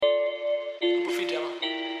It's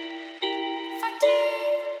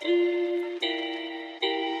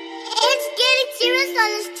getting serious on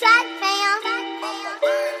this track, fam.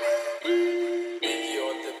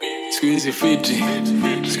 Squeezy fitty,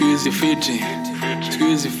 squeezy fitty,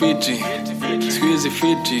 squeezy fitty, squeezy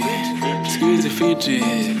fitty, squeezy fitty,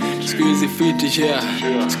 squeezy fitty, yeah.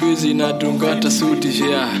 Squeezy na dungata suti,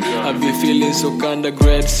 yeah. Have you feeling so kinda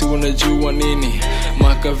great? Si unajua nini?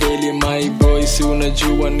 Makaveli, my boy, si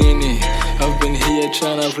unajua nini? I've been here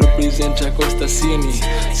tryna represent Costa Cini.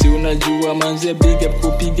 Si unajua manze big up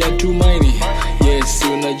kupiga tu maini. Yes, si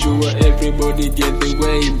unajua everybody get the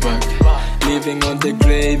way back. Living on the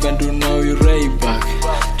grave and do know you right back.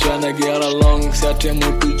 Tryna get along, sate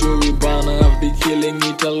mutu jui bana. I've been killing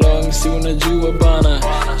it along, si unajua bana.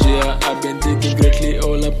 Yeah, I've been thinking greatly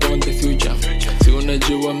all upon the future. Si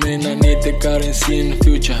unajua man, I need the currency in the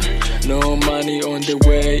future. No money on the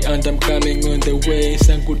way and I'm coming on the way.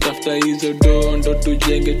 Sankutafta hizo do ndo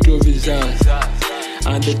tujenge tu vizazi.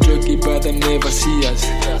 And the talkie but them never see us.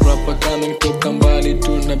 Rapper coming toka mbali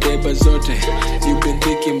tunabeba zote. You been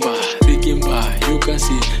thinking ba, you can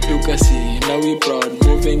see. Now we proud,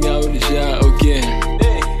 moving out, yeah, okay.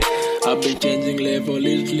 I've been changing level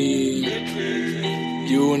lately.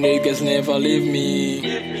 You niggas never leave me.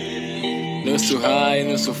 No so high,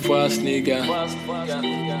 no so fast, nigga.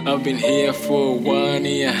 I've been here for 1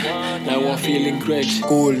 year. Now I'm feeling great.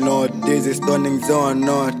 Cool, no, this is stunning zone,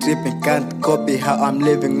 no tripping, can't copy how I'm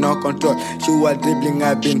living, no control. Sure dribbling,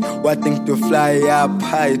 I've been wanting to fly up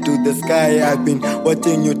high to the sky. I've been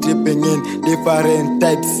watching you tripping in different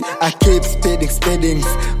types. I keep speeding,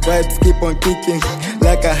 vibes keep on kicking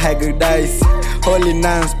like a hagrid dice. Holy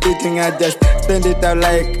now spitting, I just spend it out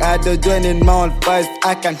like I don't join in Mount Vice.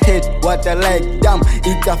 I can hate what I like, damn,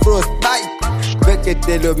 it's a frostbite. Break it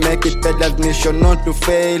till you make it, pedals mission not to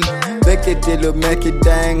fail. Break it till you make it,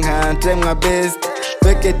 dang, and try my best.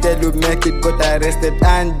 Break it till you make it, got arrested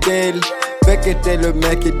and jail. Break it till you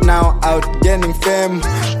make it, now out gaining fame.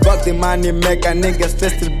 Fuck the money maker, niggas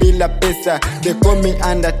stressed to be la pesa. They call me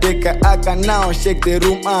Undertaker, I can now shake the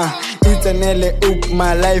room, It's an LA hook,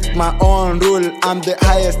 my life, my own rule. I'm the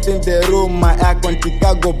highest in the room, my icon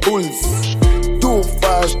Chicago Bulls. Too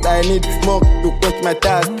fast, I need smoke to quench my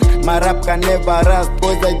thirst. My rap can never rust,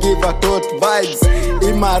 cause I give a hot vibes.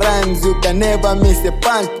 In my rhymes, you can never miss a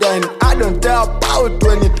punchline. I don't tap out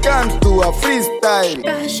when it comes to a freestyle.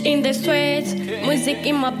 Cash in the sweats, music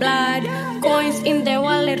in my blood. Coins in the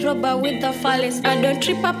wallet, rubber with the fallies. I don't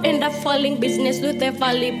trip up, end up falling, business with the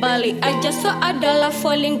valley bally. I just saw a dollar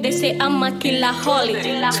falling, they say I'm a killer holy.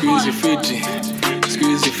 Squeezy fitty,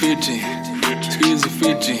 squeezy fitty, squeezy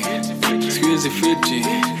fitty, squeezy fitty,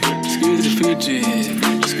 squeezy fitty,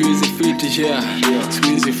 squeezy fitty, yeah.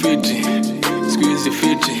 Squeezy fitty, squeezy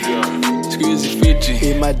fitty, squeezy fitty.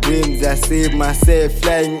 In my dreams I see myself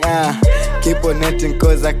flying, Keep on hitting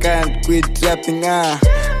cause I can't quit rapping,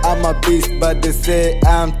 I'm a beast but they say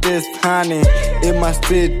I'm taste honey. In my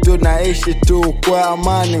street tunaishi tu kwa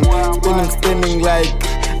amani. Spinning like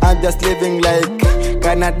I'm just living like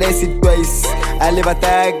Canada it twice. I live a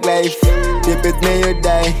tag life. Deep with me you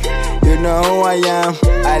die. You know who I am.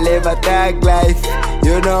 I live a tag life.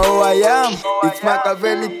 You know who I am. It's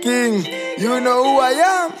Machiavelli King. You know who I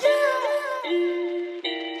am.